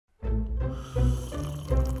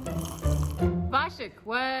Vashik,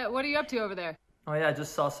 what are you up to over there? Oh yeah, I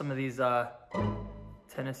just saw some of these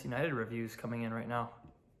Tennis United reviews coming in right now.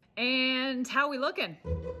 And how are we looking?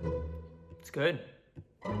 It's good.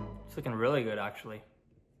 It's looking really good, actually.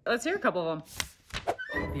 Let's hear a couple of them.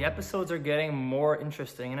 The episodes are getting more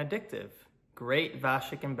interesting and addictive. Great,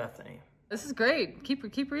 Vashik and Bethany. This is great. Keep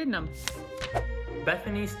reading them.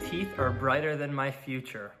 Bethany's teeth are brighter than my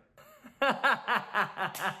future.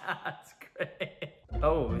 That's great.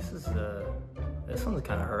 Oh, this one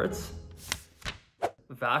kind of hurts.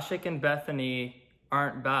 Vashik and Bethany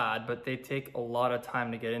aren't bad, but they take a lot of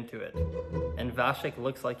time to get into it. And Vashik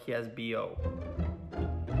looks like he has BO.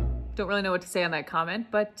 Don't really know what to say on that comment,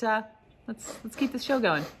 but let's keep this show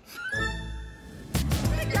going. Oh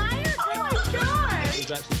my God! I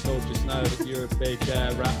was actually told just now that you're a big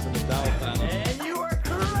Rashford fan. And you are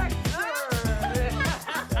correct, sir!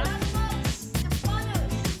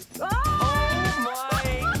 Oh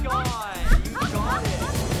my God! You got it!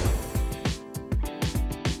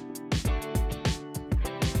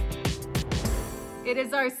 It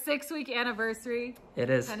is our 6-week anniversary. It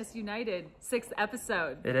is. Tennis United, 6th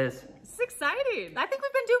episode. It is. It's exciting. I think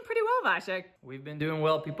we've been doing pretty well, Vashik. We've been doing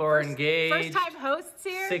well. People are engaged. First time hosts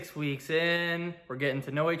here. 6 weeks in. We're getting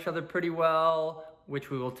to know each other pretty well, which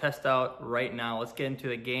we will test out right now. Let's get into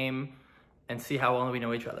the game and see how well we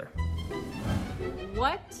know each other.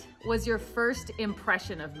 What was your first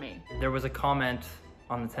impression of me? There was a comment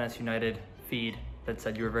on the Tennis United feed that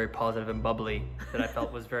said you were very positive and bubbly that I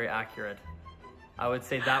felt was very accurate. I would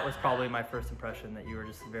say that was probably my first impression, that you were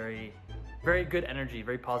just very, very good energy,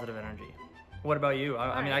 very positive energy. What about you?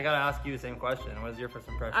 I mean, I gotta ask you the same question. What was your first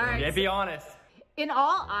impression? All right, Be honest. In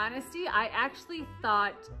all honesty, I actually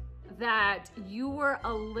thought that you were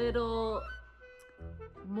a little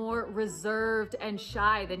more reserved and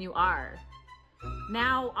shy than you are.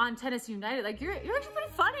 Now on Tennis United, like you're actually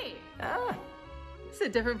pretty funny. Ah, It's a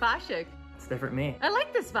different Vashik. it's different me. I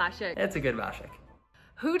like this Vashik. It's a good Vashik.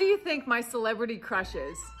 Who do you think my celebrity crush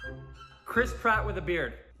is? Chris Pratt with a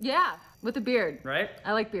beard, Yeah, with a beard. right?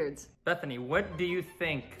 I like beards. Bethany, what do you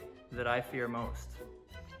think that I fear most?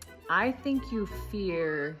 I think you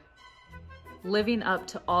fear living up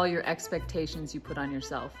to all your expectations you put on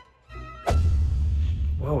yourself.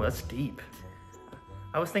 Whoa, that's deep.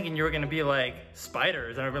 I was thinking you were gonna be like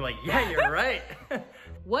spiders, and I'd be like, yeah, you're right.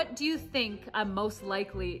 What do you think I'm most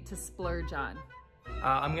likely to splurge on?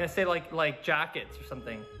 I'm gonna say like jackets or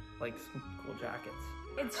something, like some cool jackets.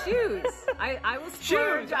 It's shoes. I will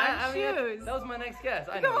splurge on shoes. That was my next guess.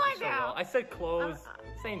 I Come know on you so now. well. I said clothes,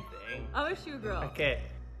 same thing. I'm a shoe girl. Okay,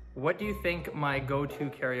 what do you think my go-to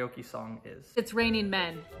karaoke song is? It's Raining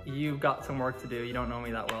Men. You've got some work to do. You don't know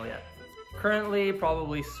me that well yet. Currently,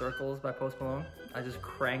 probably Circles by Post Malone. I just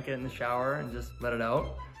crank it in the shower and just let it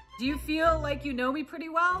out. Do you feel like you know me pretty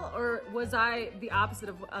well, or was I the opposite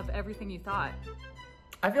of everything you thought?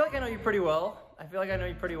 I feel like I know you pretty well. I feel like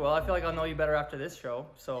I'll know you better after this show.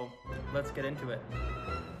 So let's get into it.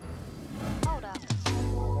 Hold up.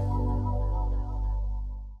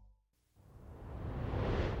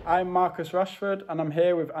 I'm Marcus Rashford and I'm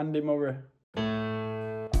here with Andy Murray.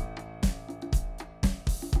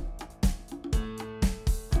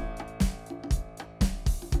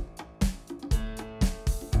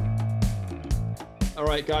 All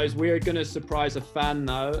right, guys, we are going to surprise a fan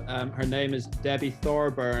now. Her name is Debbie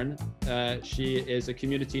Thorburn. She is a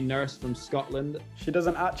community nurse from Scotland. She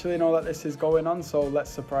doesn't actually know that this is going on, so let's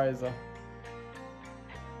surprise her.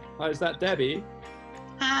 Hi, is that Debbie?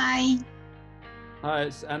 Hi. Hi,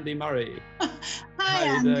 it's Andy Murray. Hi, How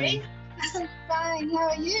you Andy. doing? I'm fine. How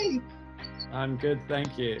are you? I'm good,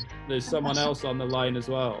 thank you. There's someone else on the line as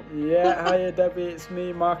well. Yeah, hiya Debbie, it's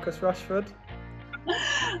me, Marcus Rashford.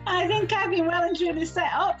 I think I've been well and truly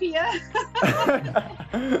set up here.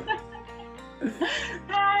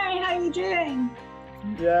 Hi, how are you doing?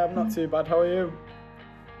 Yeah, I'm not too bad, how are you?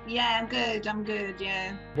 Yeah, I'm good,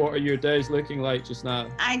 yeah. What are your days looking like just now?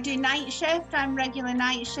 I do night shift. I'm regular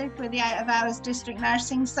night shift with the out of hours district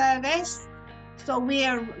nursing service. So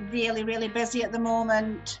we're really, really busy at the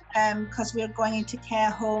moment because we're going into care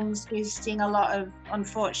homes. We're seeing a lot of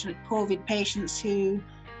unfortunate COVID patients who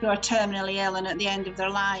are terminally ill and at the end of their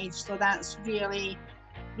lives. So that's really,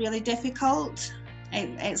 really difficult.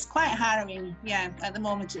 It's quite harrowing. Yeah, at the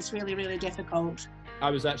moment it's really, really difficult. I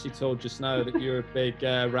was actually told just now that you're a big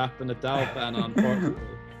Rafa Nadal fan on Portugal.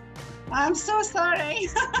 I'm so sorry.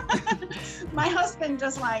 My husband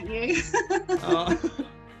does like you. Oh.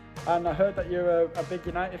 And I heard that you're a big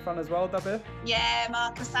United fan as well, Debbie? Yeah,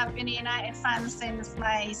 Marcus, I've been a United fan since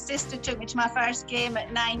my sister took me to my first game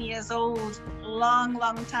at 9 years old, long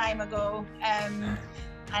time ago.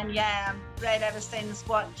 And yeah, I've read ever since,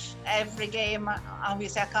 watched every game.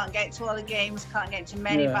 Obviously, I can't get to all the games, can't get to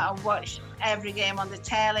many, but I watch every game on the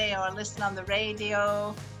telly or listen on the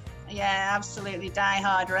radio. Yeah, absolutely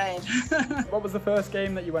die-hard Red. What was the first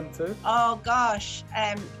game that you went to? Oh gosh,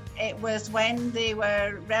 it was when they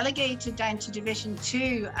were relegated down to Division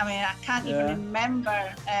 2. I mean, I can't even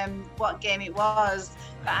remember what game it was,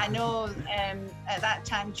 but I know at that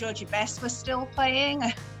time Georgie Best was still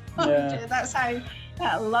playing. Yeah. That's how,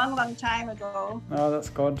 a long time ago. Oh, that's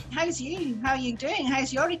good. How's you? How are you doing?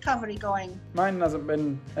 How's your recovery going? Mine hasn't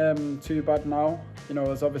been too bad now. You know, I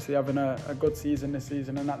was obviously having a good season this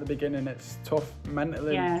season, and at the beginning it's tough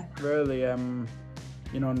mentally, really,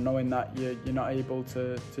 you know, knowing that you're not able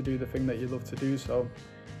to do the thing that you love to do. So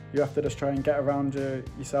you have to just try and get around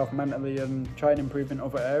yourself mentally and try and improve in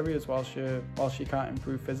other areas whilst you can't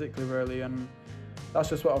improve physically, really. And that's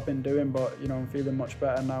just what I've been doing, but you know, I'm feeling much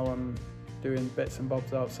better now. I'm doing bits and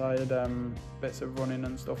bobs outside, bits of running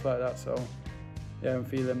and stuff like that. So yeah, I'm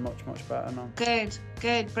feeling much better now.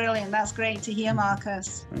 Good, brilliant. That's great to hear,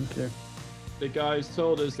 Marcus. Thank you. The guys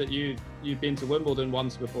told us that you've been to Wimbledon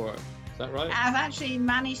once before. Is that right? I've actually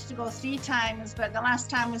managed to go 3 times, but the last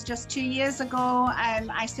time was just 2 years ago.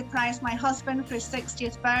 I surprised my husband for his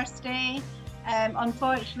 60th birthday.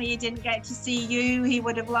 Unfortunately, he didn't get to see you. He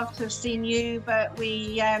would have loved to have seen you, but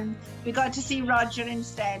we got to see Roger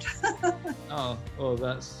instead. oh,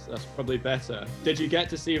 that's probably better. Did you get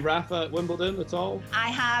to see Rafa at Wimbledon at all? I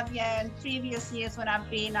have, yeah. In previous years when I've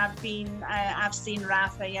seen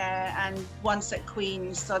Rafa, yeah, and once at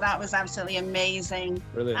Queen's, so that was absolutely amazing.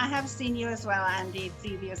 Brilliant. I have seen you as well, Andy,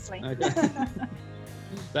 previously. Okay.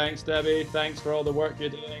 Thanks, Debbie. Thanks for all the work you're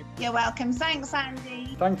doing. You're welcome. Thanks,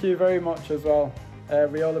 Andy. Thank you very much as well.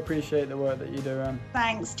 We all appreciate the work that you do, Anne.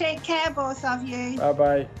 Thanks. Take care, both of you.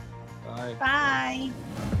 Bye-bye. Bye. Bye.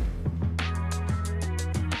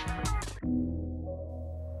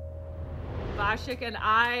 Vashik and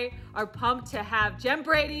I are pumped to have Jen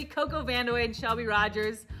Brady, Coco Vandeweghe, and Shelby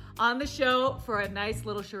Rogers on the show for a nice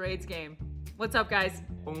little charades game. What's up, guys?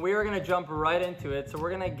 When we are gonna jump right into it, so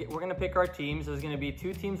we're gonna pick our teams. There's gonna be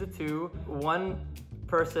 2 teams of 2. One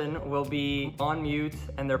person will be on mute,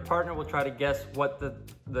 and their partner will try to guess what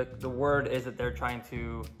the word is that they're trying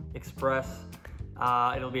to express.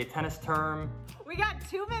 It'll be a tennis term. We got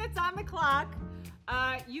 2 minutes on the clock.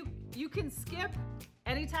 You can skip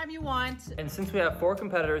anytime you want. And since we have 4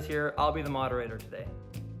 competitors here, I'll be the moderator today.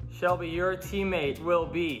 Shelby, your teammate will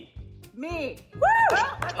be me. Woo!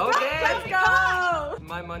 Okay. Let's go.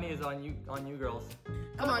 My money is on you girls.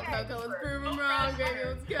 Come on, Coco. Let's prove them wrong, baby.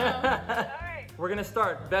 Let's go. All right. We're gonna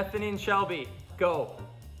start. Bethany and Shelby, go.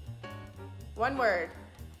 1 word.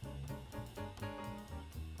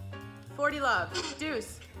 40 love.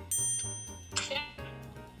 Deuce.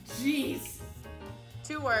 Jeez.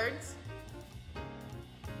 2 words.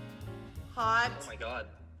 Hot. Oh my God.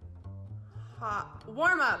 Hot.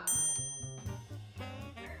 Warm up.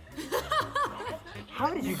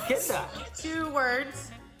 How did you get that? 2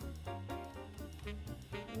 words.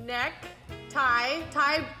 Neck.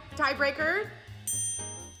 Tiebreaker.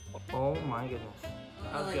 Oh my goodness.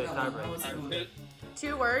 That was good. Tiebreaker.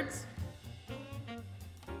 2 words.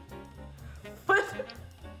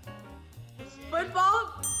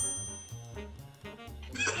 Football.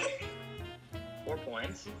 4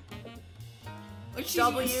 points. Is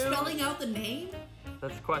W. she spelling out the name?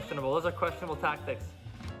 That's questionable. Those are questionable tactics.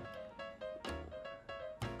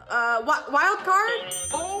 Wild card.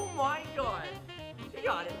 Oh my God. You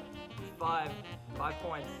got it. 5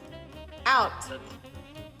 points. Out.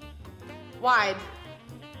 Wide.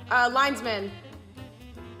 Linesman.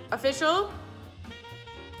 Official.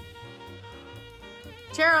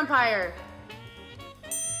 Chair umpire.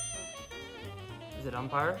 Is it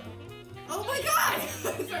umpire? Oh my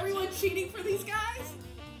God! Is everyone cheating for these guys?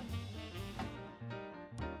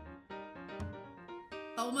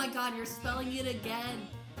 Oh my God, you're spelling it again.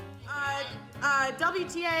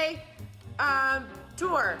 WTA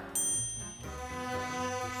tour.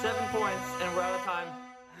 7 points, and we're out of time.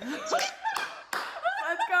 Let's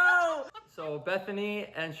go. So Bethany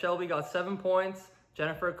and Shelby got 7 points.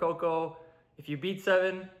 Jennifer, Coco, if you beat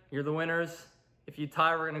 7, you're the winners. If you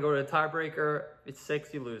tie, we're gonna go to a tiebreaker. If it's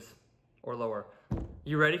 6, you lose, or lower.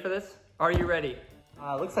 You ready for this? Are you ready?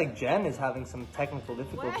 Looks like Jen is having some technical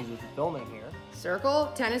difficulties with filming here.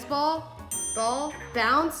 Circle, tennis ball,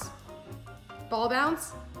 bounce, ball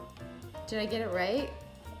bounce. Did I get it right?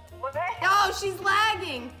 Oh, she's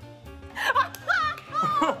lagging.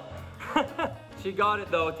 She got it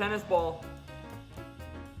though, tennis ball.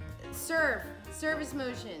 Serve, service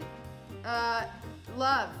motion.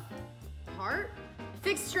 Love, heart,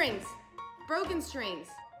 fixed strings, broken strings.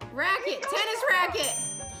 Racket. Tennis racket.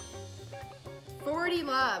 40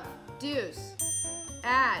 love. Deuce.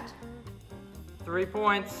 Add. 3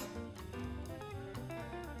 points.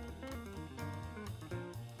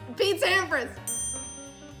 Pete Sampras.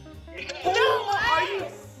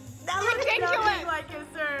 That looks ridiculous. Like a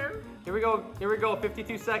serve. Here we go. Here we go.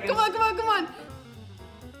 52 seconds. Come on, come on, come on.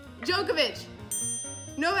 Djokovic.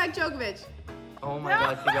 Novak Djokovic. Oh my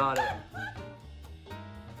God, she got it.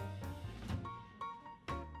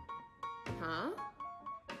 Huh?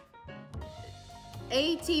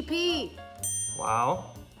 ATP. Wow.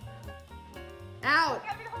 Out.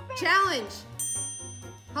 Challenge.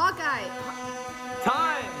 Hawkeye.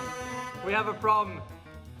 Time. We have a problem.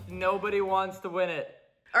 Nobody wants to win it.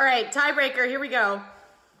 All right, tiebreaker. Here we go.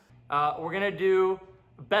 We're gonna do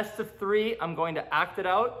best of 3. I'm going to act it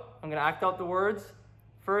out. I'm gonna act out the words.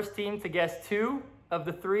 First team to guess 2 of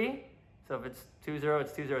the 3. So if it's 2-0,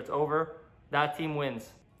 it's 2-0, it's over. That team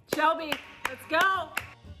wins. Shelby, let's go.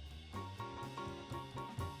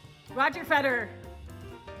 Roger Federer.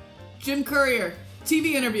 Jim Courier.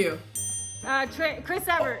 TV interview. Chris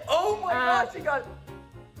Evert. Oh my gosh, she got it.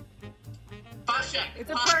 It's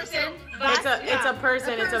a person. It's a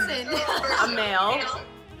person. It's a male.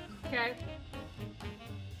 Okay.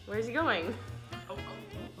 Where's he going?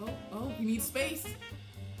 Oh, he needs space.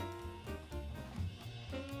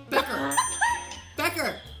 Becker.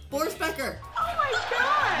 Becker. Boris Becker. Oh my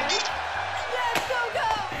God. Yes, Coco.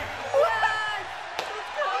 Yes.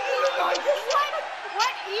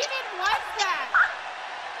 What even was that?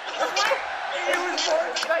 It was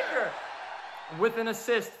Boris Becker. With an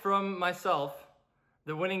assist from myself,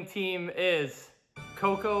 the winning team is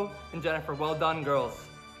Coco and Jennifer. Well done, girls.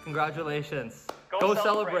 Congratulations. Go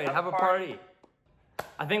celebrate. Have a party.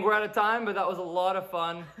 I think we're out of time, but that was a lot of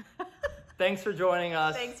fun. Thanks for joining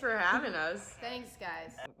us. Thanks for having us. Thanks,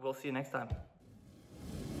 guys. We'll see you next time.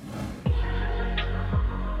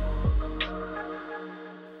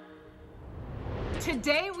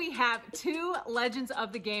 Today we have 2 legends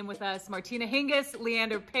of the game with us, Martina Hingis,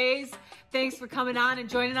 Leander Paes. Thanks for coming on and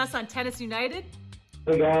joining us on Tennis United.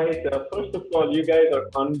 So guys, first of all, you guys are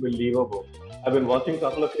unbelievable. I've been watching a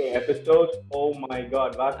couple of your episodes. Oh my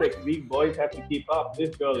God, Vasek, we boys have to keep up.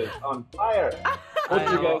 This girl is on fire.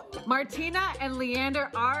 Martina and Leander,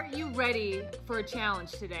 are you ready for a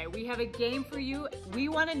challenge today? We have a game for you. We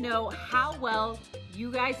want to know how well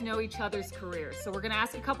you guys know each other's careers. So we're going to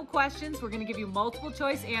ask a couple questions. We're going to give you multiple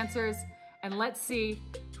choice answers, and let's see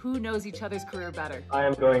who knows each other's career better. I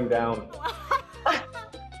am going down.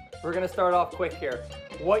 We're going to start off quick here.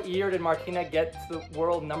 What year did Martina get to the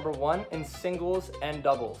world #1 in singles and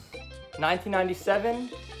doubles?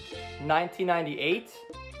 1997, 1998,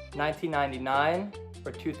 1999,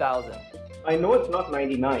 or 2000? I know it's not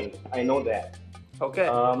 99. I know that. Okay.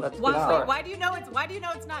 Why do you know it's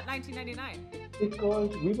not 1999?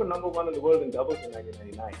 Because we were #1 in the world in doubles in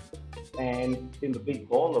 1999. And in the big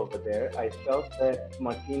ball over there, I felt that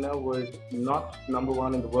Martina was not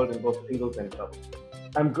 #1 in the world in both singles and doubles.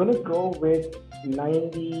 I'm gonna go with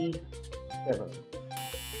 97.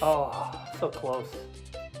 Oh, so close.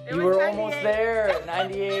 It You was were 98. almost there.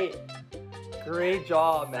 98. Great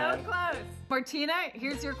job, man. So close. Martina,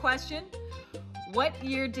 here's your question. What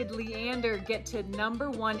year did Leander get to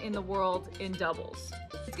 #1 in the world in doubles?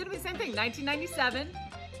 It's gonna be the same thing, 1997,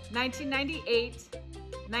 1998,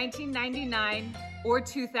 1999, or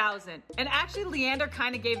 2000. And actually, Leander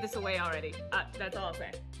kind of gave this away already. That's all I'll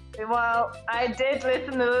say. Well, I did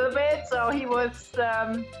listen a little bit, so he was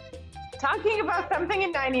talking about something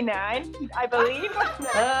in 99, I believe.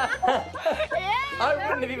 I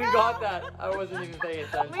wouldn't have even got that. I wasn't even paying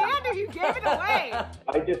attention. Leander, you gave it away.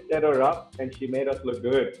 I just set her up and she made us look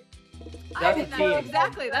good. That's a team.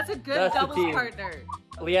 Exactly, that's a good That's the doubles team. partner.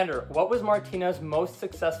 Leander, what was Martina's most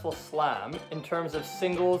successful slam in terms of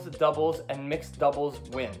singles, doubles, and mixed doubles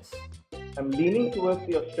wins? I'm leaning towards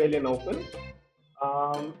the Australian Open.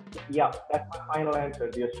 Yeah, that's my final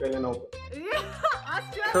answer, the Australian Open. Yeah,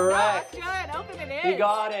 Australian, Correct. Australian Open it is. He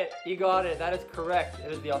got it. He got it. That is correct. It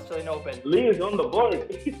was the Australian Open. Lee is on the board.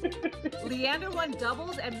 Leander won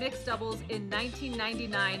doubles and mixed doubles in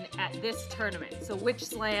 1999 at this tournament. So which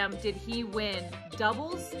slam did he win,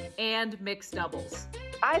 doubles and mixed doubles?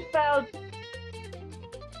 I felt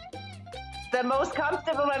the most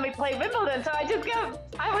comfortable when we played Wimbledon, so I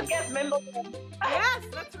would guess Wimbledon. Yes,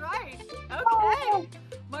 that's right. Okay.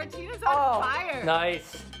 Martina's on fire.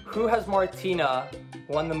 Nice. Who has Martina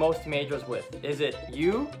won the most majors with? Is it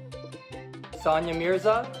you, Sonia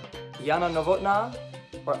Mirza, Yana Novotná,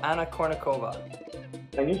 or Anna Kournikova?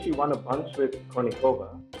 I knew she won a bunch with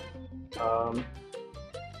Kournikova.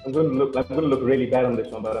 I'm going to look really bad on this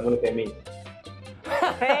one, but I'm going to say me.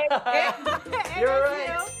 Hey, You're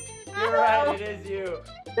right. You're right. It is you.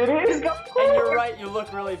 it is. And you're right. You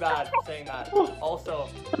look really bad saying that. Also,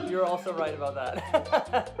 you're also right about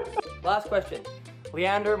that. Last question.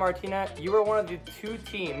 Leander, Martina, you were one of the 2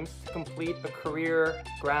 teams to complete a career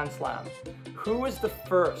Grand Slam. Who was the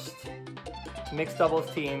first mixed doubles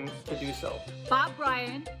team to do so? Bob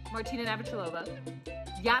Bryan, Martina Navratilova,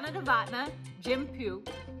 Yana Novotná, Jim Pugh,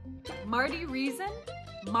 Marty Reason,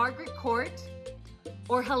 Margaret Court,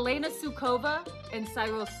 or Helena Sukova and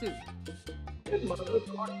Cyril Suk. Did Margaret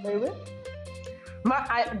Court play with?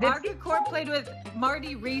 Margaret Court played with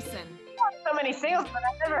Marty Reason. So many singles, but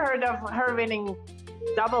I've never heard of her winning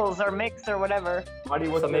doubles or mix or whatever.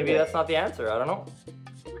 So maybe that's not the answer. I don't know.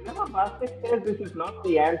 Whenever Bastic says this is not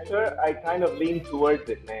the answer, I kind of lean towards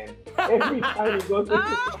it, man. Every time he goes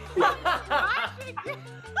into something.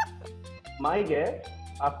 My guess,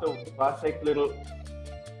 after Bastic's little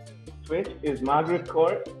switch, is Margaret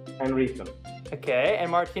Court and Reason. Okay, and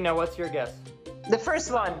Martina, what's your guess? The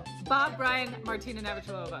first one. Bob Bryan, Martina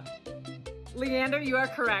Navratilova. Leander, you are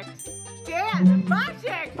correct. Dan,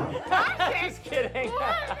 Maciek! Just kidding.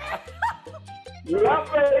 Yeah,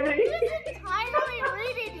 baby! Finally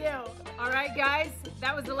reading you. All right, guys,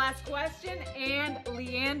 that was the last question, and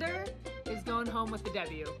Leander is going home with the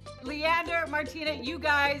W. Leander, Martina, you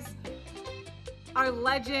guys are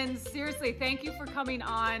legends. Seriously, thank you for coming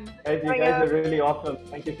on. Guys, you guys are really awesome.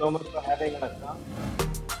 Thank you so much for having us. Huh?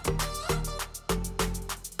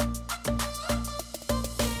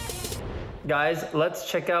 Guys, let's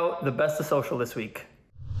check out the best of social this week.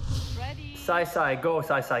 Ready? Sai, go,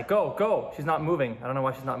 Sai, go, go. She's not moving. I don't know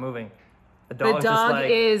why she's not moving. The dog's dog just like,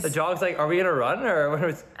 is... The dog's like, are we gonna run?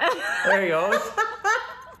 Or there he goes.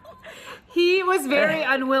 He was very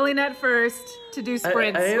unwilling at first to do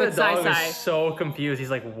sprints I think with the dog Sai. was so confused. He's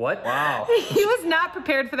like, what? Wow. He was not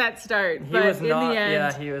prepared for that start, but was in not, the end,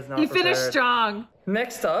 yeah, he was not he finished prepared. strong.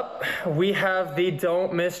 Next up, we have the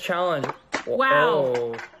Don't Miss Challenge. Wow.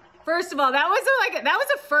 Oh. First of all, that was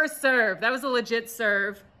a first serve. That was a legit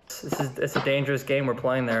serve. It's a dangerous game we're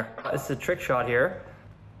playing there. It's a trick shot here.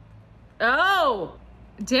 Oh,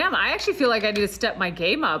 damn, I actually feel like I need to step my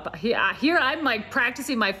game up. Here I'm like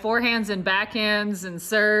practicing my forehands and backhands and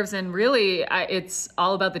serves, and really it's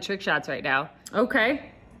all about the trick shots right now.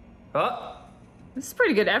 Okay. Oh. This is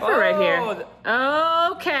pretty good effort right here.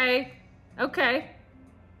 Okay. Okay.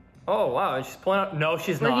 Oh, wow, she's pulling up. No,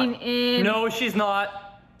 she's Bringing not. in... No, she's not.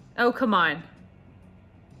 Oh, come on.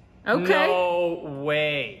 Okay. No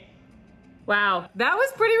way. Wow, that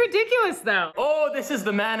was pretty ridiculous though. Oh, this is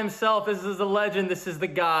the man himself. This is the legend. This is the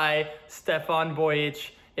guy, Stefan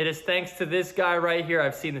Bojic. It is thanks to this guy right here.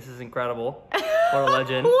 I've seen this is incredible. What a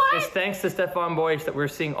legend. What? It's thanks to Stefan Bojic that we're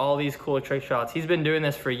seeing all these cool trick shots. He's been doing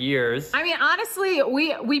this for years. I mean, honestly,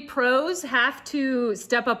 we pros have to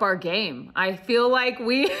step up our game. I feel like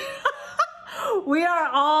we are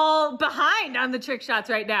all behind on the trick shots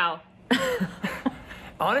right now.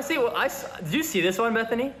 Honestly, did you see this one,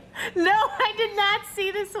 Bethany? No, I did not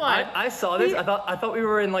see this one. I saw this. I thought we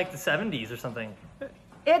were in like the 70s or something.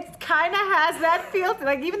 It kind of has that feel,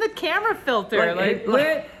 like even the camera filter. I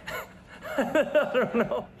don't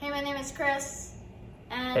know. Hey, my name is Chris.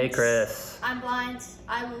 And Hey, Chris. I'm blind.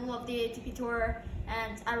 I love the ATP Tour,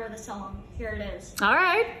 and I wrote a song. Here it is. All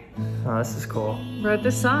right. Oh, this is cool. Wrote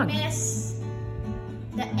this song. Miss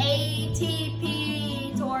the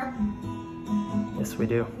ATP Tour. Yes, we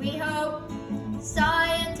do. We hope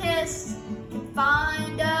scientists can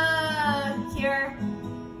find a cure.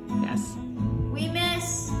 Yes. We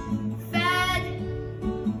miss Fed,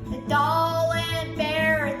 the doll and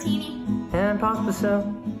Berrettini, And Pospiso.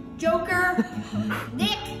 Joker,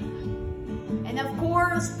 Nick, and of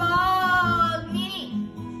course Fognini.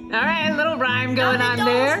 All right, a little rhyme going Now on the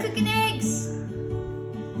there. doll's cooking eggs.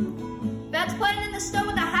 That's playing in the snow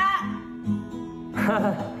with a hat.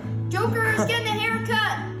 Joker is getting a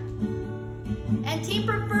haircut. And he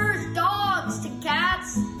prefers dogs to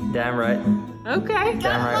cats. Damn right. Okay.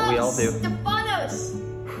 Damn right, we all do. Stefanos.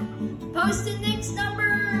 Posting Nick's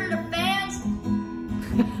number to fans.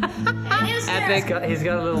 And his Epic. He's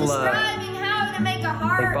got a little describing how to make a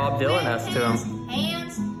heart like Bob Dylan with has to his him.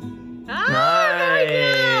 hands.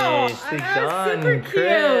 Nicely done, super cute.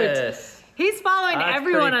 Chris. He's following That's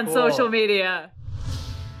everyone on pretty cool. social media.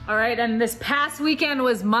 All right, and this past weekend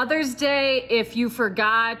was Mother's Day. If you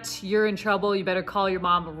forgot, you're in trouble. You better call your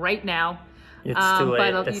mom right now. It's too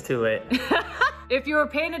late. It's too late. If you were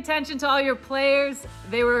paying attention to all your players,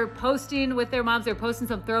 they were posting with their moms. They were posting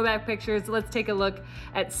some throwback pictures. Let's take a look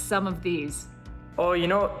at some of these. Oh, you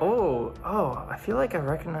know, oh, I feel like I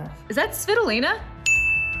recognize. Is that Svitolina?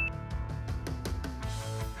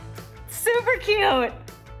 Super cute.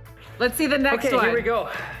 Let's see the next one. Okay, here we go.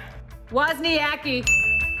 Wozniacki.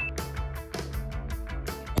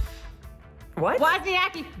 What?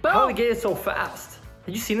 Wozniacki. Boom. How did they get it so fast?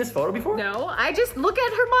 Have you seen this photo before? No, I just look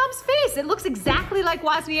at her mom's face. It looks exactly like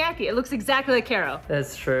Wozniacki. It looks exactly like Caro.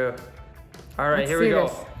 That's true. All right, here we go.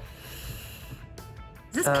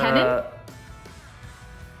 Is this Kenan?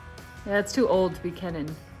 Yeah, it's too old to be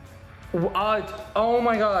Kenan. Oh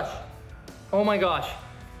my gosh. Oh my gosh.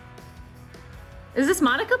 Is this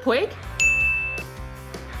Monica Puig?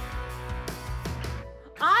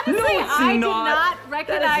 Honestly, No, it's I did not. not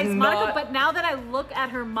recognize Monica, not. but now that I look at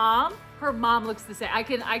her mom looks the same. I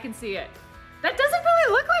can see it. That doesn't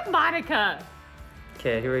really look like Monica.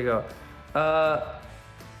 Okay, here we go.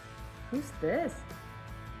 Who's this?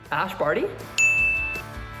 Ash Barty?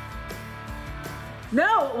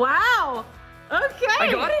 No, wow. Okay.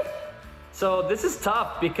 I got it? So this is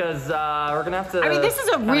tough because we're gonna have to. I mean, this is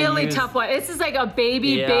a really tough one. This is like a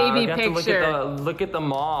baby picture. Have to look at the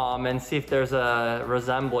mom and see if there's a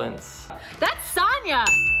resemblance. That's Sonia.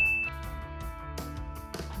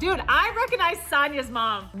 Dude, I recognize Sonia's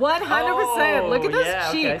mom. 100%. Look at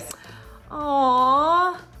those cheeks. Okay.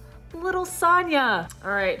 Aww, little Sonia.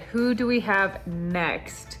 All right, who do we have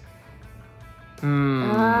next? Who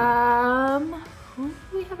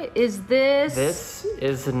do we have? Is this? This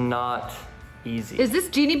is not easy. Is this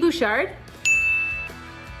Jeannie Bouchard?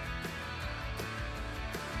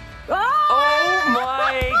 Oh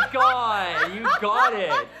my God, you got it.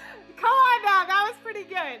 Come on now, that was pretty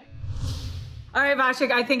good. All right,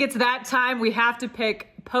 Vashik, I think it's that time. We have to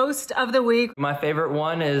pick post of the week. My favorite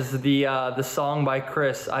one is the song by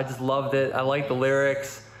Chris. I just loved it. I like the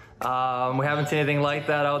lyrics. We haven't seen anything like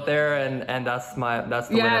that out there, and that's the winner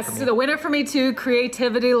for me. Yes, so the winner for me too,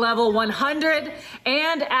 creativity level 100.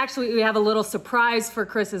 And actually, we have a little surprise for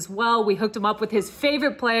Chris as well. We hooked him up with his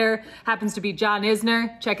favorite player, happens to be John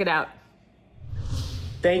Isner. Check it out.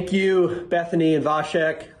 Thank you, Bethany and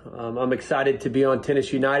Vashek. I'm excited to be on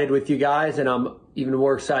Tennis United with you guys, and I'm even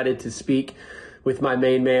more excited to speak with my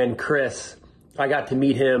main man, Chris. I got to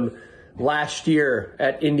meet him last year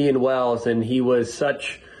at Indian Wells, and he was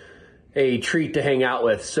such a treat to hang out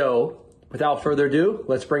with. So without further ado,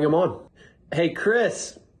 let's bring him on. Hey,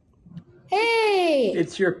 Chris. Hey.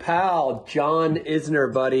 It's your pal, John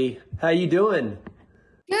Isner, buddy. How you doing?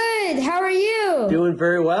 Good. How are you? Doing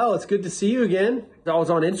very well. It's good to see you again. I was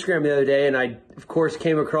on Instagram the other day, and I, of course,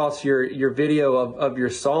 came across your video of your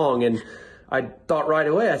song, and I thought right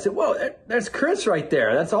away, I said, whoa, that's Chris right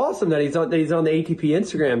there. That's awesome that he's on the ATP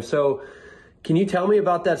Instagram. So can you tell me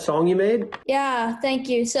about that song you made? Yeah, thank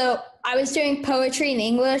you. So I was doing poetry in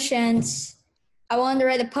English, and I wanted to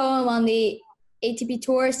write a poem on the ATP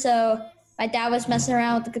tour. So my dad was messing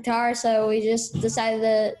around with the guitar, so we just decided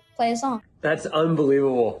to play a song. That's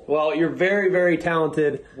unbelievable. Well, you're very, very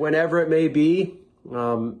talented. Whenever it may be,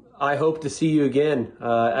 I hope to see you again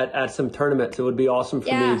at some tournaments. It would be awesome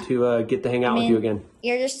for me to get to hang out with you again.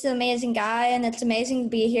 You're just an amazing guy, and it's amazing to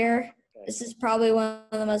be here. This is probably one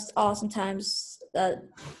of the most awesome times that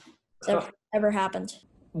ever happened.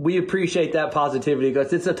 We appreciate that positivity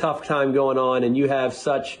because it's a tough time going on, and you have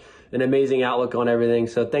such an amazing outlook on everything.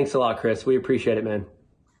 So thanks a lot, Chris. We appreciate it, man.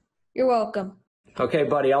 You're welcome. Okay,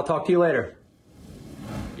 buddy. I'll talk to you later.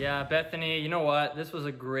 Yeah, Bethany, you know what? This was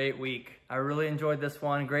a great week. I really enjoyed this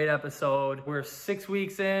one. Great episode. We're 6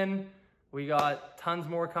 weeks in. We got tons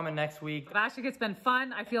more coming next week. Vashik, it's been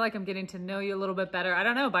fun. I feel like I'm getting to know you a little bit better. I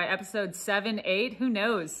don't know, by episode 7, 8, who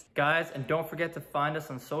knows? Guys, and don't forget to find us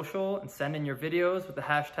on social and send in your videos with the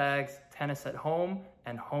hashtags tennis at home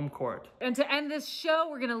and home court. And to end this show,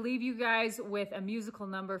 we're gonna leave you guys with a musical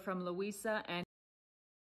number from Louisa and